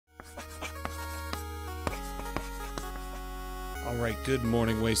Alright, good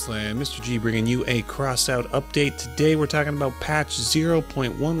morning Wasteland. Mr. G bringing you a Crossout update. Today we're talking about patch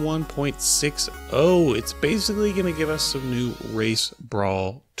 0.11.60. It's basically going to give us some new Race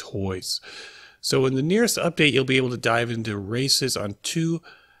Brawl toys. So in the nearest update you'll be able to dive into races on 2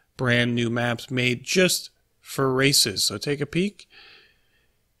 brand new maps made just for races. So take a peek.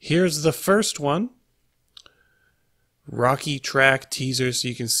 Here's the first one. Rocky track teaser, so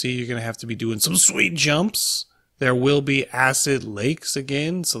you can see you're going to have to be doing some sweet jumps. There will be acid lakes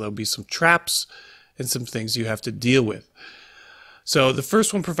again, so there'll be some traps and some things you have to deal with. So the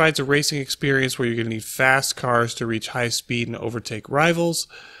first one provides a racing experience where you're going to need fast cars to reach high speed and overtake rivals.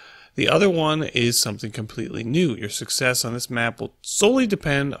 The other one is something completely new. Your success on this map will solely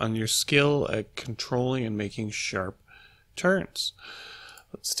depend on your skill at controlling and making sharp turns.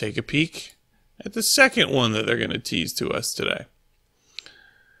 Let's take a peek at the second one that they're going to tease to us today.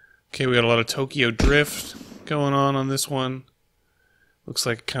 Okay, we got a lot of Tokyo Drift going on this one. Looks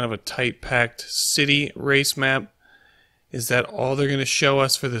like kind of a tight-packed city race map. Is that all they're going to show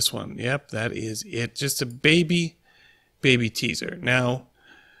us for this one? Yep, that is it. Just a baby teaser. Now,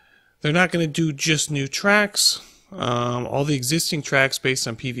 they're not going to do just new tracks. All the existing tracks based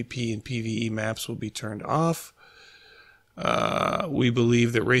on PvP and PvE maps will be turned off. We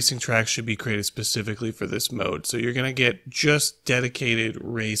believe that racing tracks should be created specifically for this mode. So you're going to get just dedicated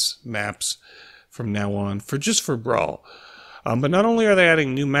race maps from now on, just for Brawl. But not only are they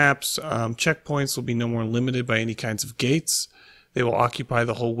adding new maps, checkpoints will be no more limited by any kinds of gates. They will occupy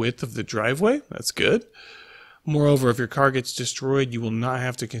the whole width of the driveway. That's good. Moreover, if your car gets destroyed, you will not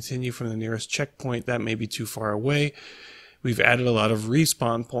have to continue from the nearest checkpoint. That may be too far away. We've added a lot of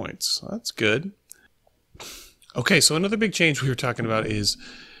respawn points. That's good. Okay, so another big change we were talking about is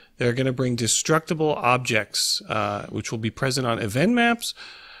they're going to bring destructible objects, which will be present on event maps,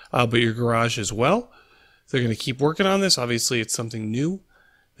 but your garage as well. They're going to keep working on this. Obviously, it's something new.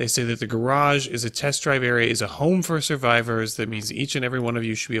 They say that the garage is a test drive area, is a home for survivors. That means each and every one of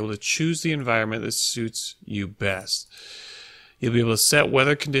you should be able to choose the environment that suits you best. You'll be able to set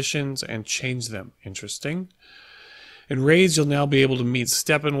weather conditions and change them. Interesting. In raids, you'll now be able to meet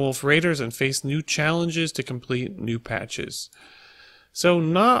Steppenwolf raiders and face new challenges to complete new patches. So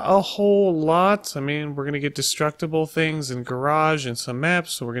not a whole lot. I mean, we're going to get destructible things in Garage and some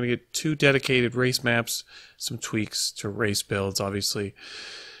maps. So we're going to get 2 dedicated race maps, some tweaks to race builds. Obviously,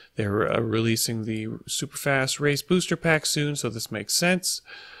 they're releasing the super fast race booster pack soon, so this makes sense.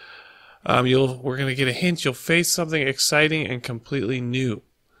 We're going to get a hint. You'll face something exciting and completely new.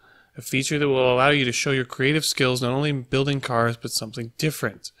 A feature that will allow you to show your creative skills not only in building cars, but something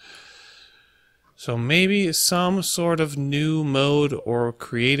different. So maybe some sort of new mode or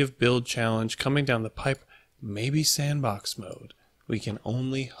creative build challenge coming down the pipe. Maybe sandbox mode. We can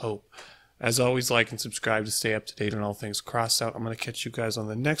only hope. As always, like and subscribe to stay up to date on all things Crossout. I'm going to catch you guys on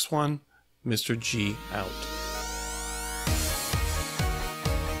the next one. Mr. G out.